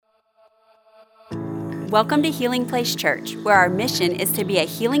Welcome to Healing Place Church, where our mission is to be a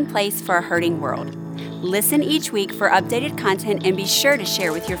healing place for a hurting world. Listen each week for updated content and be sure to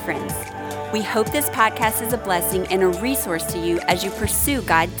share with your friends. We hope this podcast is a blessing and a resource to you as you pursue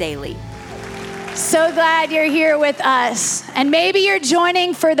God daily. So glad you're here with us. And maybe you're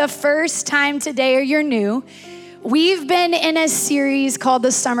joining for the first time today or you're new. We've been in a series called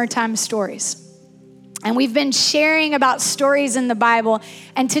the Summertime Stories. And we've been sharing about stories in the Bible.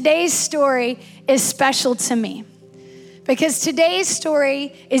 And today's story is special to me because today's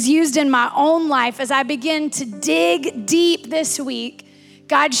story is used in my own life. As I begin to dig deep this week,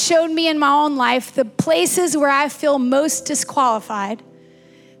 God showed me in my own life the places where I feel most disqualified,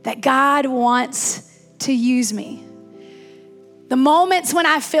 that God wants to use me. The moments when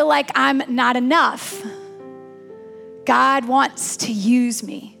I feel like I'm not enough, God wants to use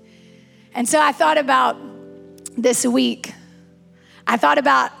me. And so I thought about this week. I thought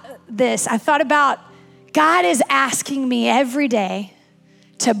about this. I thought about God is asking me every day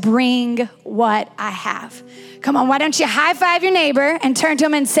to bring what I have. Come on, why don't you high five your neighbor and turn to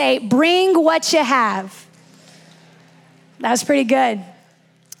him and say, bring what you have. That was pretty good.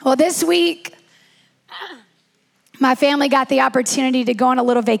 Well, this week, my family got the opportunity to go on a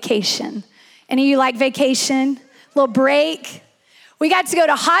little vacation. Any of you like vacation? A little break? We got to go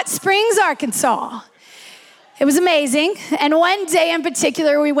to Hot Springs, Arkansas. It was amazing. And one day in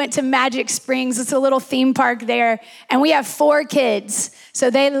particular, we went to Magic Springs. It's a little theme park there. And we have 4 kids. So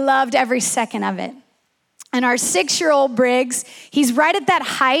they loved every second of it. And our 6-year-old Briggs, he's right at that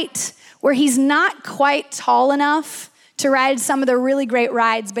height where he's not quite tall enough to ride some of the really great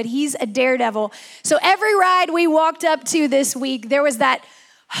rides, but he's a daredevil. So every ride we walked up to this week, there was that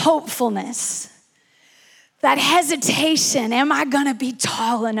hopefulness, that hesitation. Am I gonna be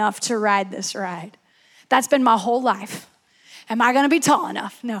tall enough to ride this ride? That's been my whole life. Am I gonna be tall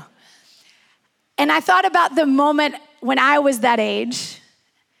enough? No. And I thought about the moment when I was that age.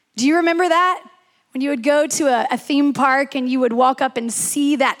 Do you remember that? When you would go to a theme park and you would walk up and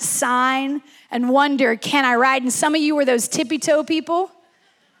see that sign and wonder, can I ride? And some of you were those tippy-toe people.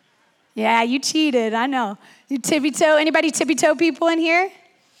 Yeah, you cheated, I know. You tippy-toe, anybody tippy-toe people in here?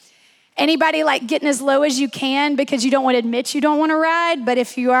 Anybody like getting as low as you can because you don't want to admit you don't want to ride, but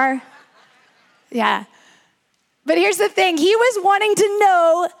if you are, yeah. But here's the thing, he was wanting to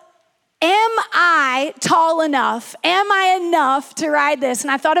know, am I tall enough? Am I enough to ride this?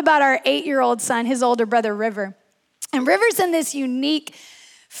 And I thought about our 8-year-old son, his older brother, River. And River's in this unique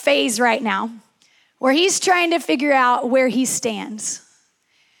phase right now where he's trying to figure out where he stands.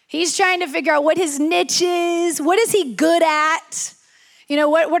 He's trying to figure out what his niche is, what is he good at? You know,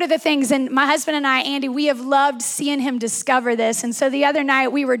 what are the things? And my husband and I, Andy, we have loved seeing him discover this. And so the other night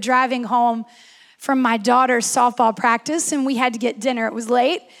we were driving home from my daughter's softball practice and we had to get dinner. It was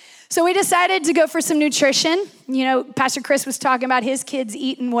late. So we decided to go for some nutrition. You know, Pastor Chris was talking about his kids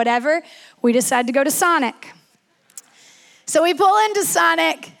eating whatever. We decided to go to Sonic. So we pull into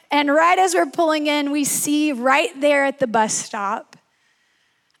Sonic and right as we're pulling in, we see right there at the bus stop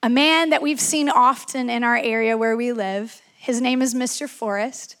a man that we've seen often in our area where we live. His name is Mr.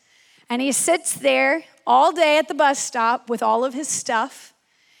 Forrest, and he sits there all day at the bus stop with all of his stuff,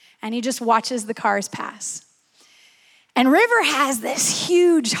 and he just watches the cars pass. And River has this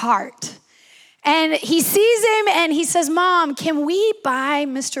huge heart, and he sees him, and he says, Mom, can we buy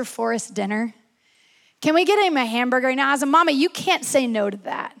Mr. Forrest dinner? Can we get him a hamburger? Now, as a mama, you can't say no to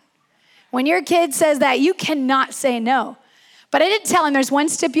that. When your kid says that, you cannot say no. But I did tell him there's one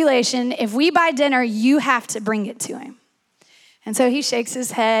stipulation. If we buy dinner, you have to bring it to him. And so he shakes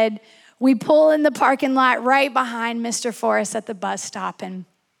his head. We pull in the parking lot right behind Mr. Forrest at the bus stop. And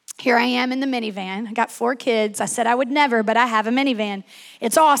here I am in the minivan. I got 4 kids. I said I would never, but I have a minivan.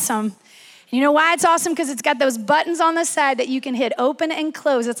 It's awesome. You know why it's awesome? Because it's got those buttons on the side that you can hit open and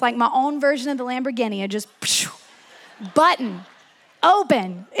close. It's like my own version of the Lamborghini. I just button,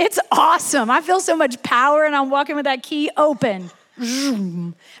 open. It's awesome. I feel so much power and I'm walking with that key open.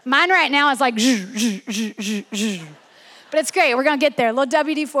 Mine right now is like but it's great. We're going to get there. A little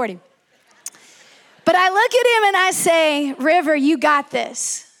WD-40. But I look at him and I say, River, you got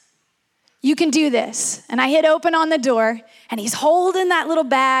this. You can do this. And I hit open on the door, and he's holding that little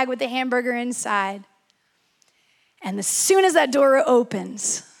bag with the hamburger inside. And as soon as that door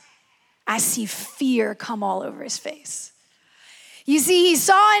opens, I see fear come all over his face. You see, he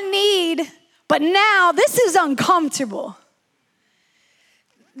saw a need, but now this is uncomfortable.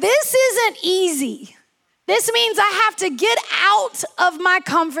 This isn't easy. This means I have to get out of my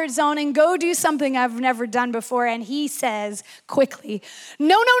comfort zone and go do something I've never done before. And he says quickly,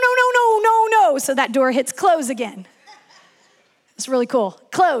 no. So that door hits close again. It's really cool.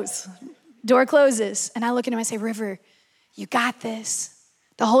 Close. Door closes, and I look at him and I say, River, you got this.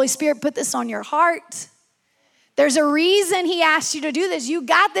 The Holy Spirit put this on your heart. There's a reason he asked you to do this. You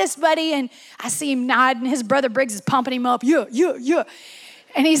got this, buddy. And I see him nod, and his brother Briggs is pumping him up. Yeah.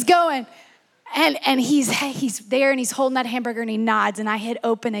 And he's going. And he's there, and he's holding that hamburger, and he nods, and I hit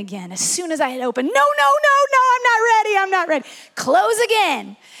open again. As soon as I hit open, no, I'm not ready. Close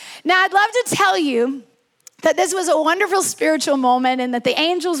again. Now, I'd love to tell you that this was a wonderful spiritual moment and that the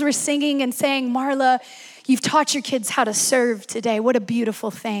angels were singing and saying, Marla, you've taught your kids how to serve today. What a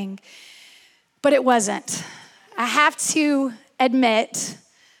beautiful thing. But it wasn't. I have to admit,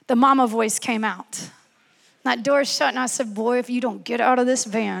 the mama voice came out. That door shut, and I said, boy, if you don't get out of this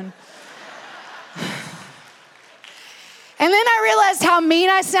van. And then I realized how mean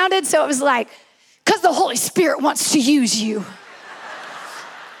I sounded, so it was like, because the Holy Spirit wants to use you.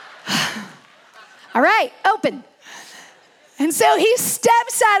 All right, open. And so he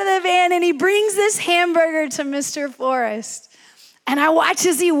steps out of the van and he brings this hamburger to Mr. Forrest. And I watch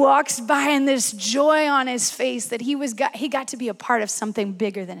as he walks by and this joy on his face that he got to be a part of something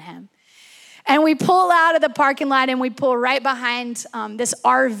bigger than him. And we pull out of the parking lot and we pull right behind this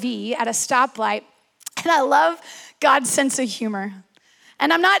RV at a stoplight. And I love God's sense of humor.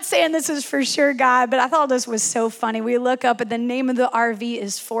 And I'm not saying this is for sure God, but I thought this was so funny. We look up and the name of the RV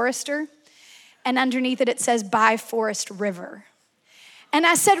is Forester. And underneath it says, by Forest River. And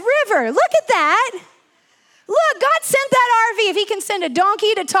I said, River, look at that. Look, God sent that RV. If he can send a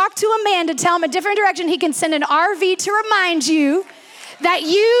donkey to talk to a man to tell him a different direction, he can send an RV to remind you that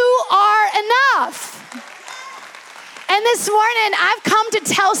you are enough. And this morning, I've come to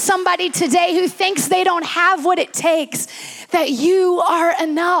tell somebody today who thinks they don't have what it takes that you are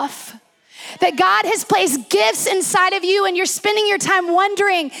enough. That God has placed gifts inside of you and you're spending your time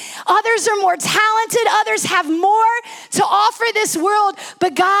wondering, others are more talented, others have more to offer this world,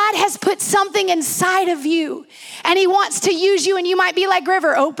 but God has put something inside of you and he wants to use you. And you might be like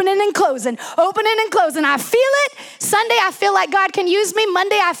River, opening and closing. I feel it. Sunday, I feel like God can use me.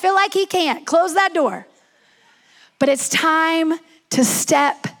 Monday, I feel like he can't. Close that door. But it's time to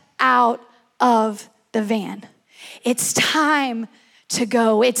step out of the van. It's time to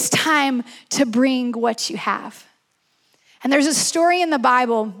go. It's time to bring what you have. And there's a story in the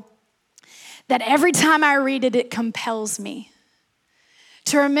Bible that every time I read it, it compels me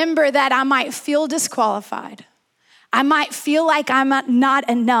to remember that I might feel disqualified. I might feel like I'm not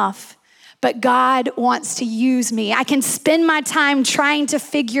enough, but God wants to use me. I can spend my time trying to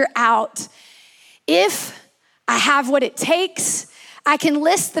figure out if I have what it takes. I can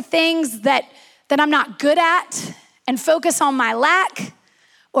list the things that I'm not good at and focus on my lack,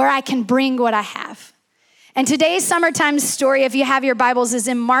 or I can bring what I have. And today's summertime story, if you have your Bibles, is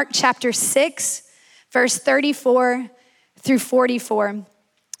in Mark chapter 6, verse 34 through 44.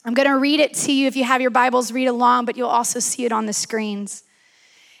 I'm gonna read it to you. If you have your Bibles, read along, but you'll also see it on the screens.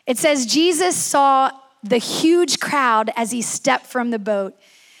 It says, Jesus saw the huge crowd as he stepped from the boat,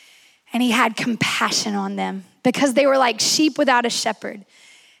 and he had compassion on them because they were like sheep without a shepherd.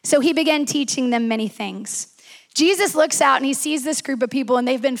 So he began teaching them many things. Jesus looks out and he sees this group of people and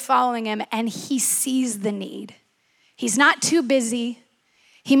they've been following him and he sees the need. He's not too busy.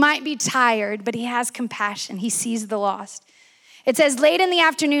 He might be tired, but he has compassion. He sees the lost. It says, late in the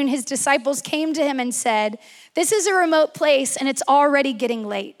afternoon, his disciples came to him and said, this is a remote place and it's already getting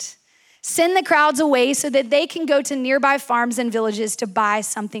late. Send the crowds away so that they can go to nearby farms and villages to buy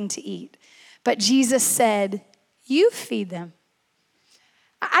something to eat. But Jesus said, you feed them.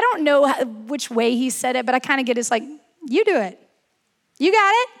 I don't know which way he said it, but I kind of get it's like, you do it. You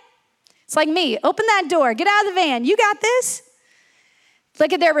got it? It's like me. Open that door. Get out of the van. You got this?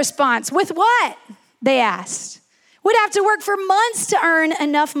 Look at their response. With what? They asked. We'd have to work for months to earn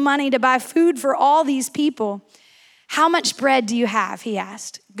enough money to buy food for all these people. How much bread do you have? He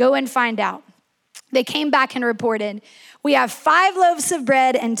asked. Go and find out. They came back and reported, we have 5 loaves of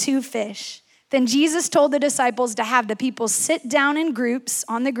bread and 2 fish. Then Jesus told the disciples to have the people sit down in groups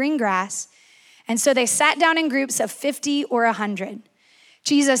on the green grass. And so they sat down in groups of 50 or 100.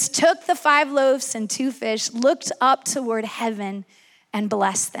 Jesus took the 5 loaves and 2 fish, looked up toward heaven, and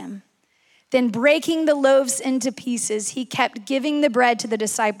blessed them. Then breaking the loaves into pieces, he kept giving the bread to the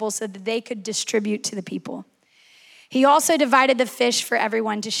disciples so that they could distribute to the people. He also divided the fish for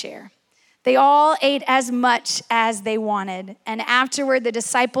everyone to share. They all ate as much as they wanted. And afterward, the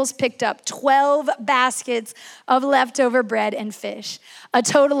disciples picked up 12 baskets of leftover bread and fish. A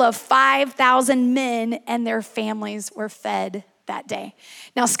total of 5,000 men and their families were fed that day.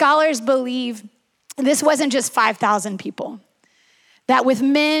 Now, scholars believe this wasn't just 5,000 people. That with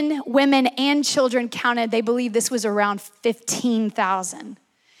men, women, and children counted, they believe this was around 15,000.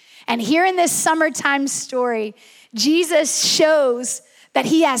 And here in this summertime story, Jesus shows that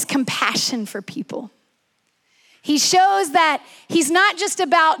he has compassion for people. He shows that he's not just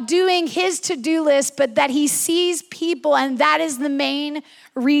about doing his to-do list, but that he sees people, and that is the main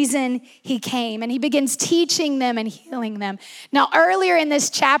reason he came. And he begins teaching them and healing them. Now, earlier in this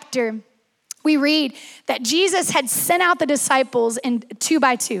chapter, we read that Jesus had sent out the disciples in 2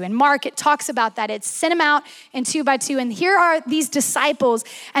 by 2. And Mark, it talks about that. It sent them out in 2 by 2. And here are these disciples.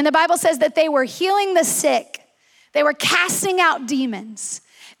 And the Bible says that they were healing the sick. They were casting out demons.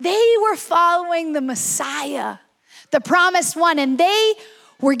 They were following the Messiah, the promised one, and they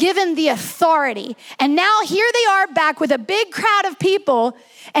were given the authority. And now here they are back with a big crowd of people,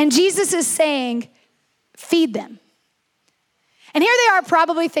 and Jesus is saying, feed them. And here they are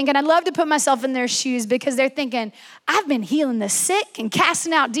probably thinking, I'd love to put myself in their shoes, because they're thinking, I've been healing the sick and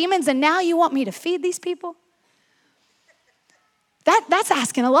casting out demons, and now you want me to feed these people? That's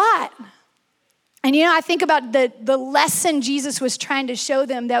asking a lot. And I think about the lesson Jesus was trying to show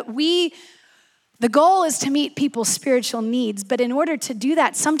them, that the goal is to meet people's spiritual needs, but in order to do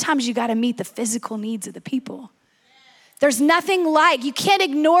that, sometimes you gotta meet the physical needs of the people. There's nothing like, you can't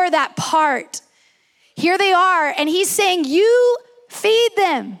ignore that part. Here they are, and he's saying, you feed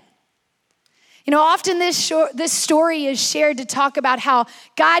them. Often this story is shared to talk about how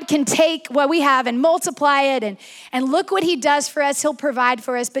God can take what we have and multiply it, and look what he does for us. He'll provide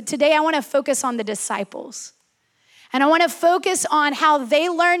for us. But today I want to focus on the disciples. And I want to focus on how they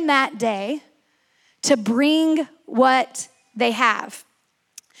learned that day to bring what they have.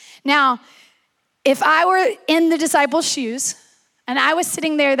 Now, if I were in the disciples' shoes and I was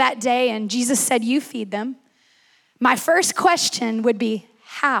sitting there that day and Jesus said, you feed them, my first question would be,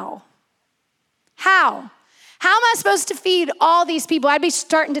 how? How? How am I supposed to feed all these people? I'd be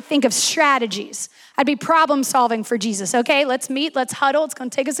starting to think of strategies. I'd be problem solving for Jesus. Okay, let's meet, let's huddle. It's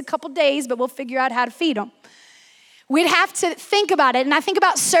gonna take us a couple days, but we'll figure out how to feed them. We'd have to think about it. And I think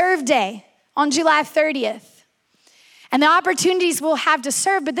about Serve Day on July 30th and the opportunities we'll have to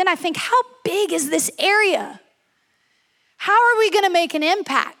serve. But then I think, how big is this area? How are we gonna make an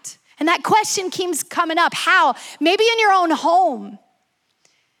impact? And that question keeps coming up. How? Maybe in your own home.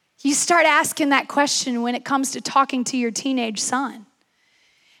 You start asking that question when it comes to talking to your teenage son.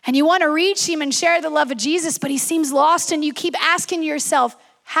 And you want to reach him and share the love of Jesus, but he seems lost, and you keep asking yourself,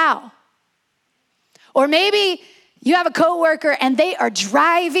 how? Or maybe you have a coworker and they are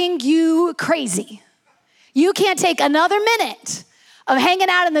driving you crazy. You can't take another minute of hanging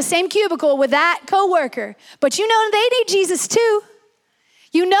out in the same cubicle with that coworker, but you know they need Jesus too.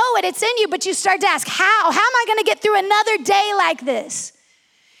 You know it, it's in you, but you start to ask, how? How am I going to get through another day like this?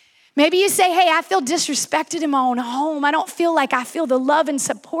 Maybe you say, hey, I feel disrespected in my own home. I don't feel like I feel the love and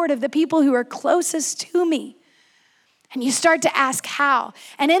support of the people who are closest to me. And you start to ask how.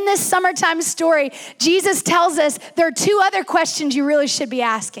 And in this summertime story, Jesus tells us there are two other questions you really should be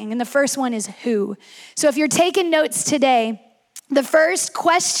asking. And the first one is who. So if you're taking notes today, the first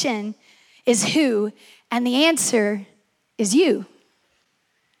question is who, and the answer is you.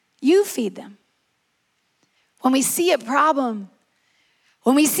 You feed them. When we see a problem,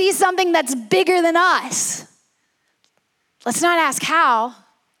 when we see something that's bigger than us, let's not ask how,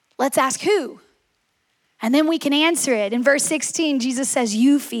 let's ask who. And then we can answer it. In verse 16, Jesus says,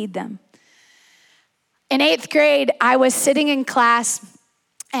 you feed them. In 8th grade, I was sitting in class,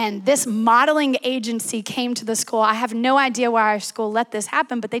 and this modeling agency came to the school. I have no idea why our school let this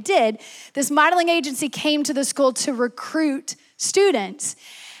happen, but they did. This modeling agency came to the school to recruit students.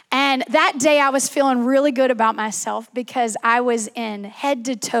 And that day I was feeling really good about myself because I was in head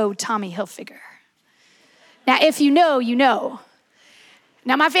to toe Tommy Hilfiger. Now, if you know, you know.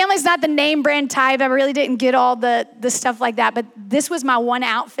 Now, my family's not the name brand type. I really didn't get all the stuff like that, but this was my one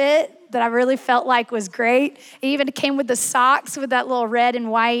outfit that I really felt like was great. It even came with the socks with that little red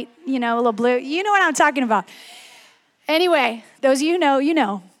and white, a little blue. You know what I'm talking about. Anyway, those you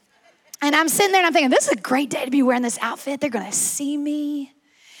know. And I'm sitting there and I'm thinking, this is a great day to be wearing this outfit. They're gonna see me.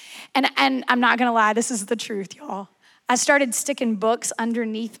 And I'm not gonna lie, this is the truth, y'all. I started sticking books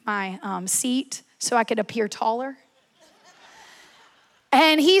underneath my seat so I could appear taller.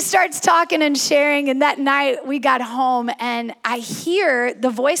 And he starts talking and sharing, and that night we got home, and I hear the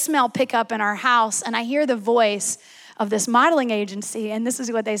voicemail pick up in our house, and I hear the voice of this modeling agency, and this is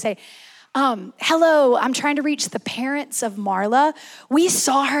what they say. Hello, I'm trying to reach the parents of Marla. We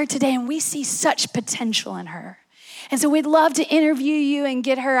saw her today, and we see such potential in her. And so we'd love to interview you and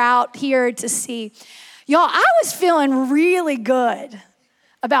get her out here to see. Y'all, I was feeling really good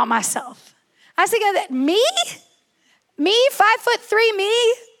about myself. I was thinking that me, 5'3",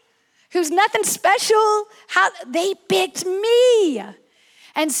 me, who's nothing special, how they picked me.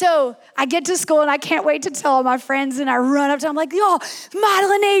 And so I get to school and I can't wait to tell all my friends, and I run up to them like, yo,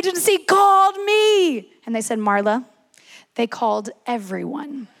 modeling agency called me. And they said, Marla, they called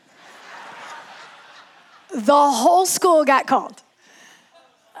everyone. The whole school got called.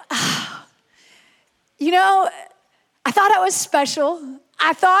 You know, I thought I was special.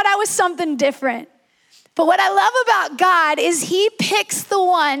 I thought I was something different. But what I love about God is he picks the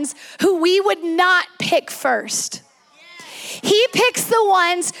ones who we would not pick first. He picks the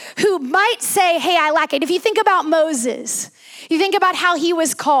ones who might say, hey, I like it. If you think about Moses, you think about how he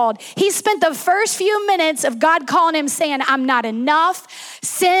was called. He spent the first few minutes of God calling him saying, I'm not enough.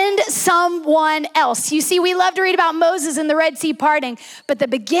 Send someone else. You see, we love to read about Moses and the Red Sea parting, but the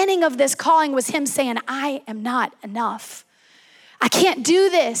beginning of this calling was him saying, I am not enough. I can't do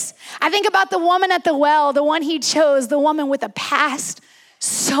this. I think about the woman at the well, the one he chose, the woman with a past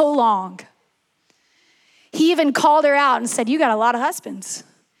so long. He even called her out and said, you got a lot of husbands.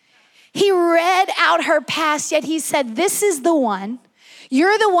 He read out her past, yet he said, this is the one.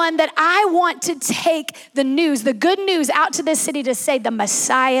 You're the one that I want to take the news, the good news out to this city to say the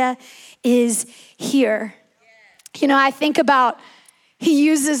Messiah is here. You know, I think about he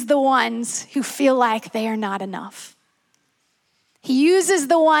uses the ones who feel like they are not enough. He uses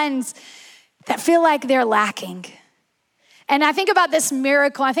the ones that feel like they're lacking. And I think about this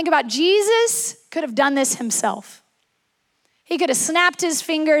miracle. I think about Jesus could have done this himself. He could have snapped his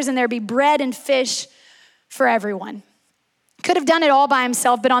fingers and there'd be bread and fish for everyone. Could have done it all by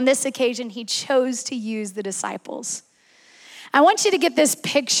himself, but on this occasion, he chose to use the disciples. I want you to get this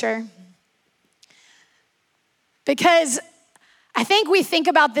picture because I think we think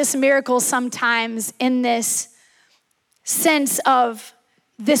about this miracle sometimes in this sense of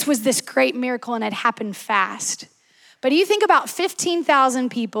this was this great miracle and it happened fast. But you think about 15,000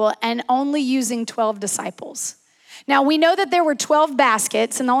 people and only using 12 disciples. Now, we know that there were 12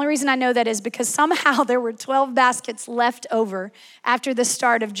 baskets, and the only reason I know that is because somehow there were 12 baskets left over after the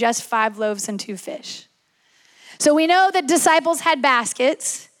start of just 5 loaves and 2 fish. So we know that disciples had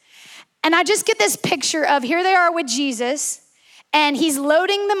baskets, and I just get this picture of here they are with Jesus, and he's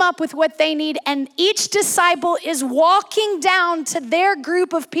loading them up with what they need, and each disciple is walking down to their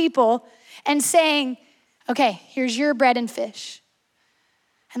group of people and saying, okay, here's your bread and fish.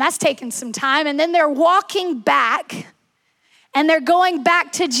 And that's taken some time. And then they're walking back and they're going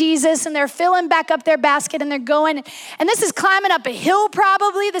back to Jesus and they're filling back up their basket and they're going. And this is climbing up a hill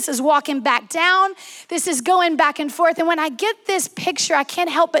probably. This is walking back down. This is going back and forth. And when I get this picture, I can't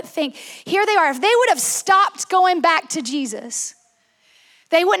help but think, here they are. If they would have stopped going back to Jesus,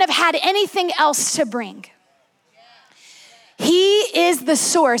 they wouldn't have had anything else to bring. He is the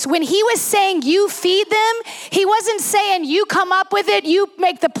source. When he was saying you feed them, he wasn't saying you come up with it, you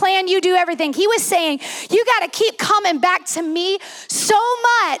make the plan, you do everything. He was saying you got to keep coming back to me so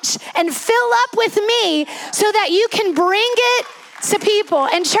much and fill up with me so that you can bring it to people.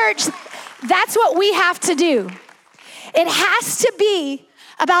 And church, that's what we have to do. It has to be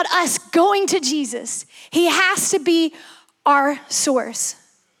about us going to Jesus. He has to be our source.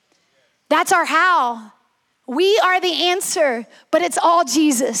 That's our how. We are the answer, but it's all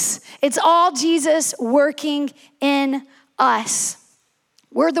Jesus. It's all Jesus working in us.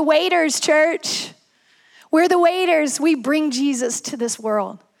 We're the waiters, church. We're the waiters. We bring Jesus to this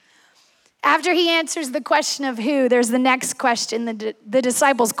world. After he answers the question of who, there's the next question. The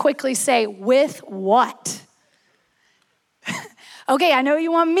disciples quickly say, with what? Okay, I know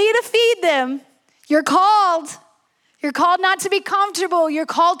you want me to feed them. You're called. You're called not to be comfortable. You're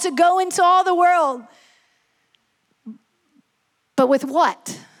called to go into all the world. But with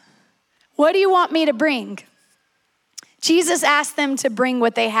what? What do you want me to bring? Jesus asked them to bring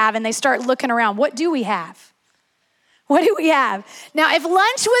what they have, and they start looking around. What do we have? What do we have? Now, if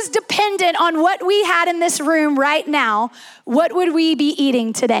lunch was dependent on what we had in this room right now, what would we be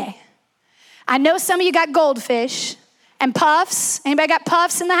eating today? I know some of you got goldfish and puffs. Anybody got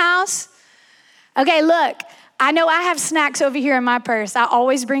puffs in the house? Okay, look, I know I have snacks over here in my purse. I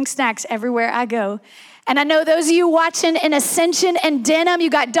always bring snacks everywhere I go. And I know those of you watching in Ascension and Denim, you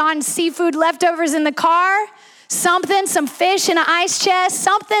got Don's seafood leftovers in the car, some fish in an ice chest,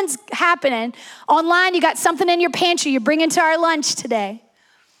 something's happening. Online, you got something in your pantry you're bringing to our lunch today.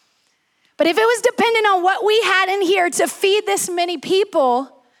 But if it was dependent on what we had in here to feed this many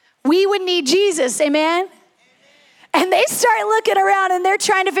people, we would need Jesus, amen? And they start looking around and they're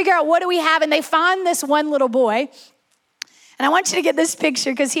trying to figure out what do we have, and they find this one little boy. And I want you to get this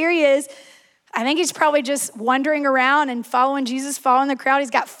picture because here he is. I think he's probably just wandering around and following Jesus, following the crowd. He's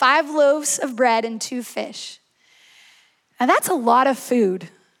got 5 loaves of bread and 2 fish. Now that's a lot of food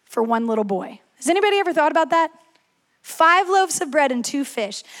for one little boy. Has anybody ever thought about that? 5 loaves of bread and 2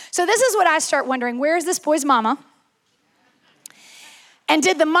 fish. So this is what I start wondering. Where is this boy's mama? And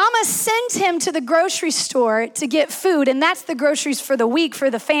did the mama send him to the grocery store to get food? And that's the groceries for the week for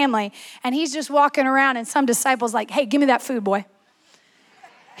the family. And he's just walking around and some disciples like, hey, give me that food, boy.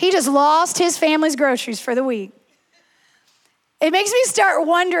 He just lost his family's groceries for the week. It makes me start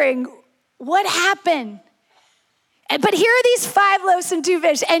wondering, what happened? But here are these 5 loaves and 2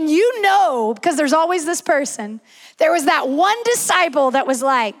 fish. And you know, because there's always this person, there was that one disciple that was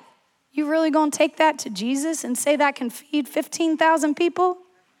like, you really gonna take that to Jesus and say that can feed 15,000 people?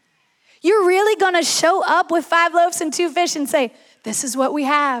 You're really gonna show up with 5 loaves and 2 fish and say, this is what we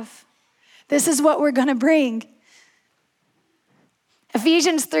have. This is what we're gonna bring.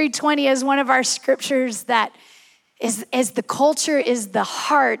 Ephesians 3:20 is one of our scriptures that is the culture, is the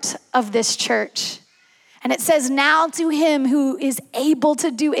heart of this church. And it says, now to him who is able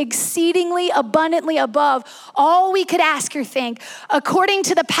to do exceedingly abundantly above all we could ask or think, according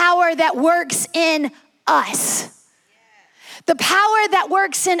to the power that works in us. The power that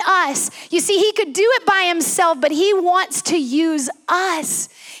works in us. You see, he could do it by himself, but he wants to use us.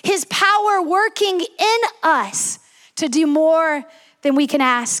 His power working in us to do more than we can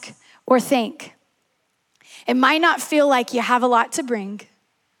ask or think. It might not feel like you have a lot to bring,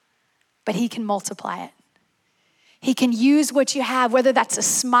 but he can multiply it. He can use what you have, whether that's a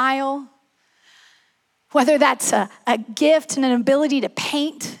smile, whether that's a gift and an ability to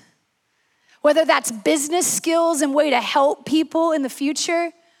paint, whether that's business skills and way to help people in the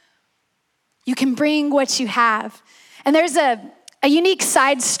future. You can bring what you have. And there's a unique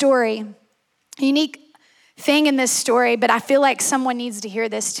side story, a unique thing in this story, but I feel like someone needs to hear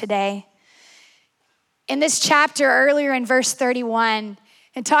this today. In this chapter, earlier in verse 31,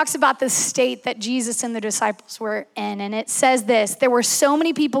 it talks about the state that Jesus and the disciples were in. And it says this, there were so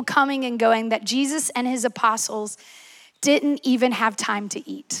many people coming and going that Jesus and his apostles didn't even have time to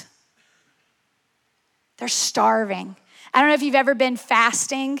eat. They're starving. I don't know if you've ever been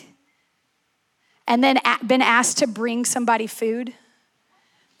fasting and then been asked to bring somebody food.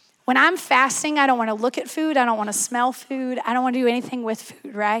 When I'm fasting, I don't want to look at food. I don't want to smell food. I don't want to do anything with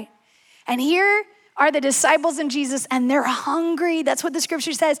food, right? And here are the disciples and Jesus, and they're hungry. That's what the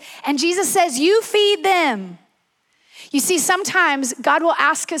scripture says. And Jesus says, you feed them. You see, sometimes God will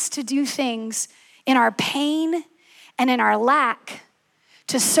ask us to do things in our pain and in our lack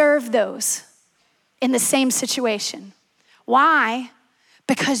to serve those in the same situation. Why?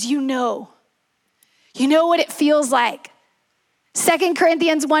 Because you know what it feels like. 2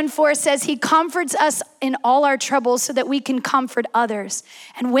 Corinthians 1:4 says he comforts us in all our troubles so that we can comfort others.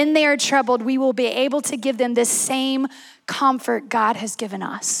 And when they are troubled, we will be able to give them the same comfort God has given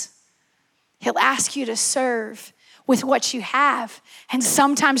us. He'll ask you to serve with what you have. And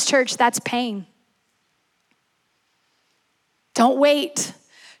sometimes, church, that's pain. Don't wait.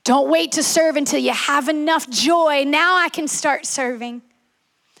 Don't wait to serve until you have enough joy. Now I can start serving.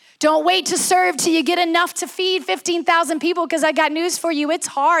 Don't wait to serve till you get enough to feed 15,000 people, because I got news for you. It's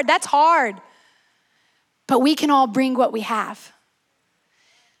hard. That's hard. But we can all bring what we have.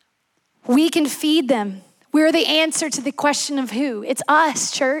 We can feed them. We're the answer to the question of who. It's us,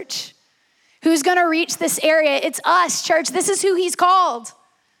 church. Who's going to reach this area? It's us, church. This is who he's called.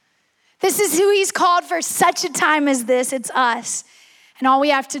 This is who he's called for such a time as this. It's us. And all we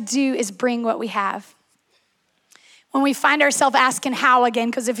have to do is bring what we have. When we find ourselves asking how again,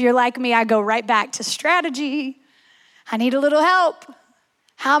 because if you're like me, I go right back to strategy. I need a little help.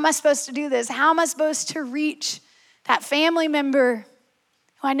 How am I supposed to do this? How am I supposed to reach that family member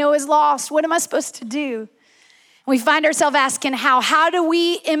who I know is lost? What am I supposed to do? We find ourselves asking how do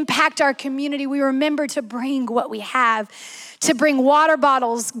we impact our community? We remember to bring what we have, to bring water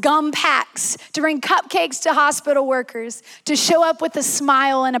bottles, gum packs, to bring cupcakes to hospital workers, to show up with a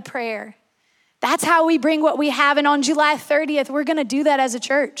smile and a prayer. That's how we bring what we have. And on July 30th, we're going to do that as a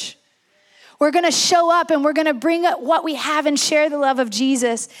church. We're going to show up and we're going to bring up what we have and share the love of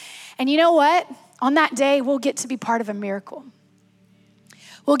Jesus. And you know what? On that day, we'll get to be part of a miracle.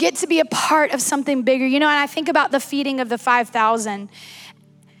 We'll get to be a part of something bigger. You know, and I think about the feeding of the 5,000.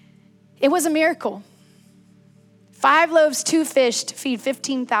 It was a miracle. 5 loaves, 2 fish to feed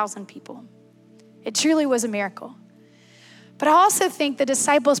 15,000 people. It truly was a miracle. But I also think the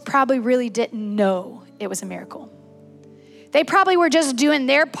disciples probably really didn't know it was a miracle. They probably were just doing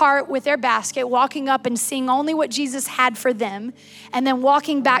their part with their basket, walking up and seeing only what Jesus had for them, and then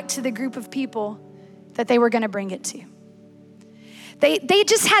walking back to the group of people that they were going to bring it to. They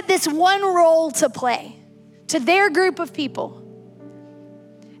just had this one role to play to their group of people.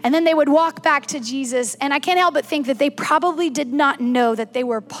 And then they would walk back to Jesus, and I can't help but think that they probably did not know that they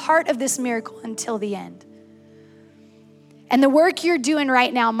were part of this miracle until the end. And the work you're doing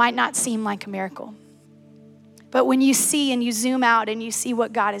right now might not seem like a miracle. But when you see and you zoom out and you see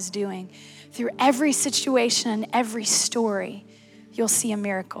what God is doing through every situation and every story, you'll see a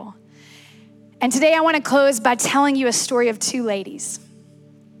miracle. And today I want to close by telling you a story of two ladies.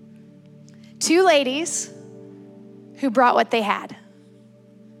 Two ladies who brought what they had.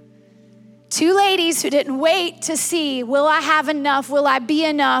 Two ladies who didn't wait to see, will I have enough? Will I be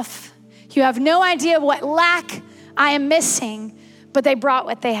enough? You have no idea what lack I am missing, but they brought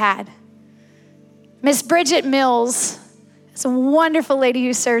what they had. Miss Bridget Mills is a wonderful lady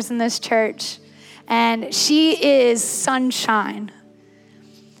who serves in this church, and she is sunshine.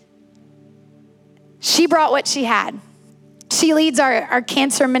 She brought what she had. She leads our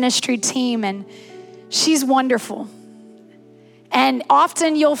cancer ministry team, and she's wonderful. And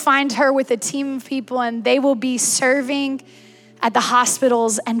often you'll find her with a team of people, and they will be serving at the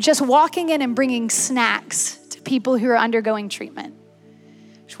hospitals and just walking in and bringing snacks to people who are undergoing treatment.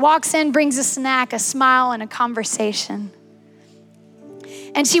 She walks in, brings a snack, a smile, and a conversation.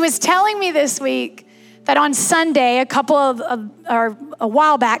 And she was telling me this week that on Sunday, a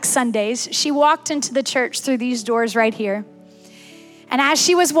while back Sundays, she walked into the church through these doors right here. And as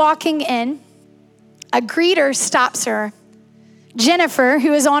she was walking in, a greeter stops her. Jennifer,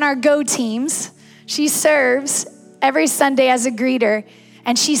 who is on our Go teams, she serves every Sunday as a greeter.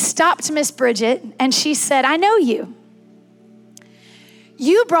 And she stopped Miss Bridget and she said, I know you.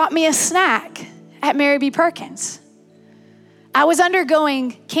 You brought me a snack at Mary B. Perkins. I was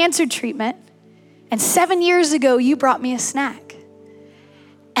undergoing cancer treatment, and 7 years ago, you brought me a snack.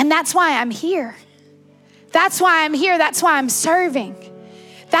 And that's why I'm here. That's why I'm here. That's why I'm serving.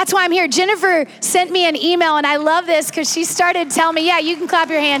 That's why I'm here. Jennifer sent me an email, and I love this because she started telling me, yeah, you can clap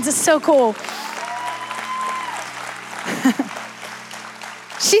your hands. It's so cool.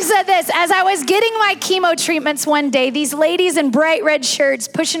 She said this, as I was getting my chemo treatments one day, these ladies in bright red shirts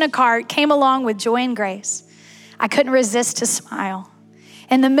pushing a cart came along with joy and grace. I couldn't resist to smile.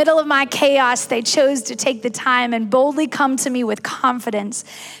 In the middle of my chaos, they chose to take the time and boldly come to me with confidence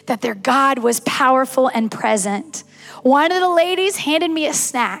that their God was powerful and present. One of the ladies handed me a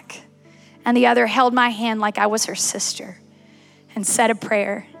snack, and the other held my hand like I was her sister and said a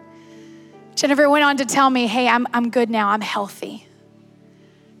prayer. Jennifer went on to tell me, hey, I'm good now. I'm healthy.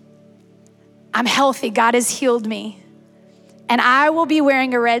 I'm healthy. God has healed me. And I will be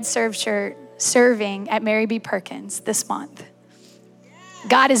wearing a red serve shirt serving at Mary B. Perkins this month.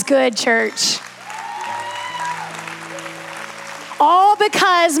 God is good, church. All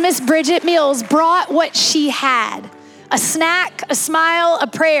because Miss Bridget Mills brought what she had. A snack, a smile, a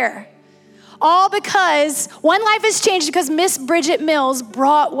prayer. All because one life has changed because Miss Bridget Mills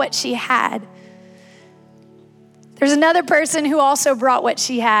brought what she had. There's another person who also brought what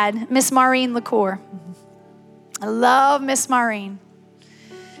she had, Miss Maureen LaCour. I love Miss Maureen.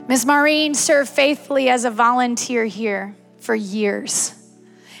 Miss Maureen served faithfully as a volunteer here for years.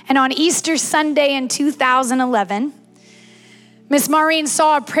 And on Easter Sunday in 2011, Miss Maureen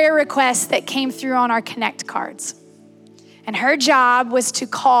saw a prayer request that came through on our Connect cards. And her job was to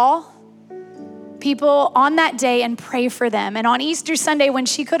call people on that day and pray for them. And on Easter Sunday, when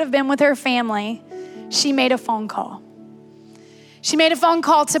she could have been with her family, she made a phone call. She made a phone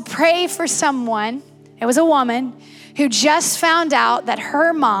call to pray for someone. It was a woman who just found out that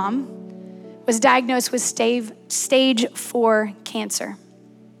her mom was diagnosed with stage 4 cancer.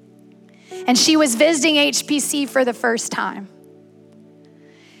 And she was visiting HPC for the first time.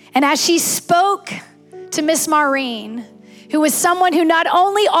 And as she spoke to Miss Maureen, who was someone who not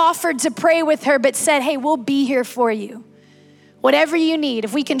only offered to pray with her, but said, hey, we'll be here for you. Whatever you need,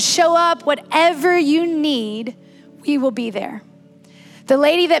 if we can show up, whatever you need, we will be there. The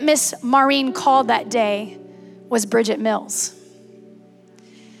lady that Miss Maureen called that day was Bridget Mills.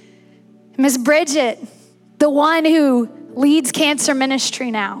 Miss Bridget, the one who leads cancer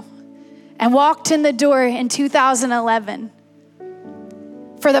ministry now, and walked in the door in 2011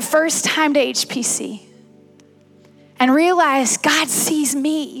 for the first time to HPC and realized God sees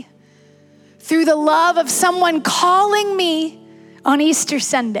me through the love of someone calling me on Easter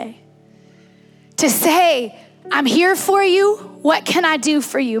Sunday to say, I'm here for you. What can I do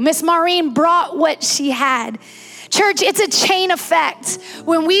for you? Miss Maureen brought what she had. Church, it's a chain effect.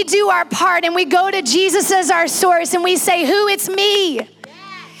 When we do our part and we go to Jesus as our source and we say, who? It's me.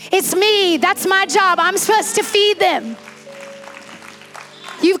 It's me. That's my job. I'm supposed to feed them.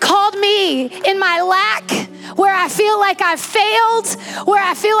 You've called me in my lack, where I feel like I've failed, where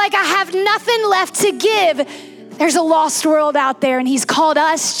I feel like I have nothing left to give. There's a lost world out there, and he's called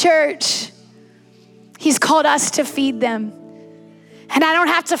us, church. He's called us to feed them. And I don't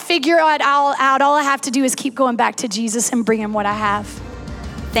have to figure it all out. All I have to do is keep going back to Jesus and bring him what I have.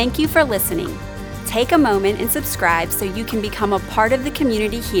 Thank you for listening. Take a moment and subscribe so you can become a part of the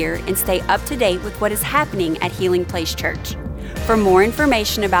community here and stay up to date with what is happening at Healing Place Church. For more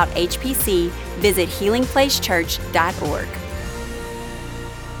information about HPC, visit healingplacechurch.org.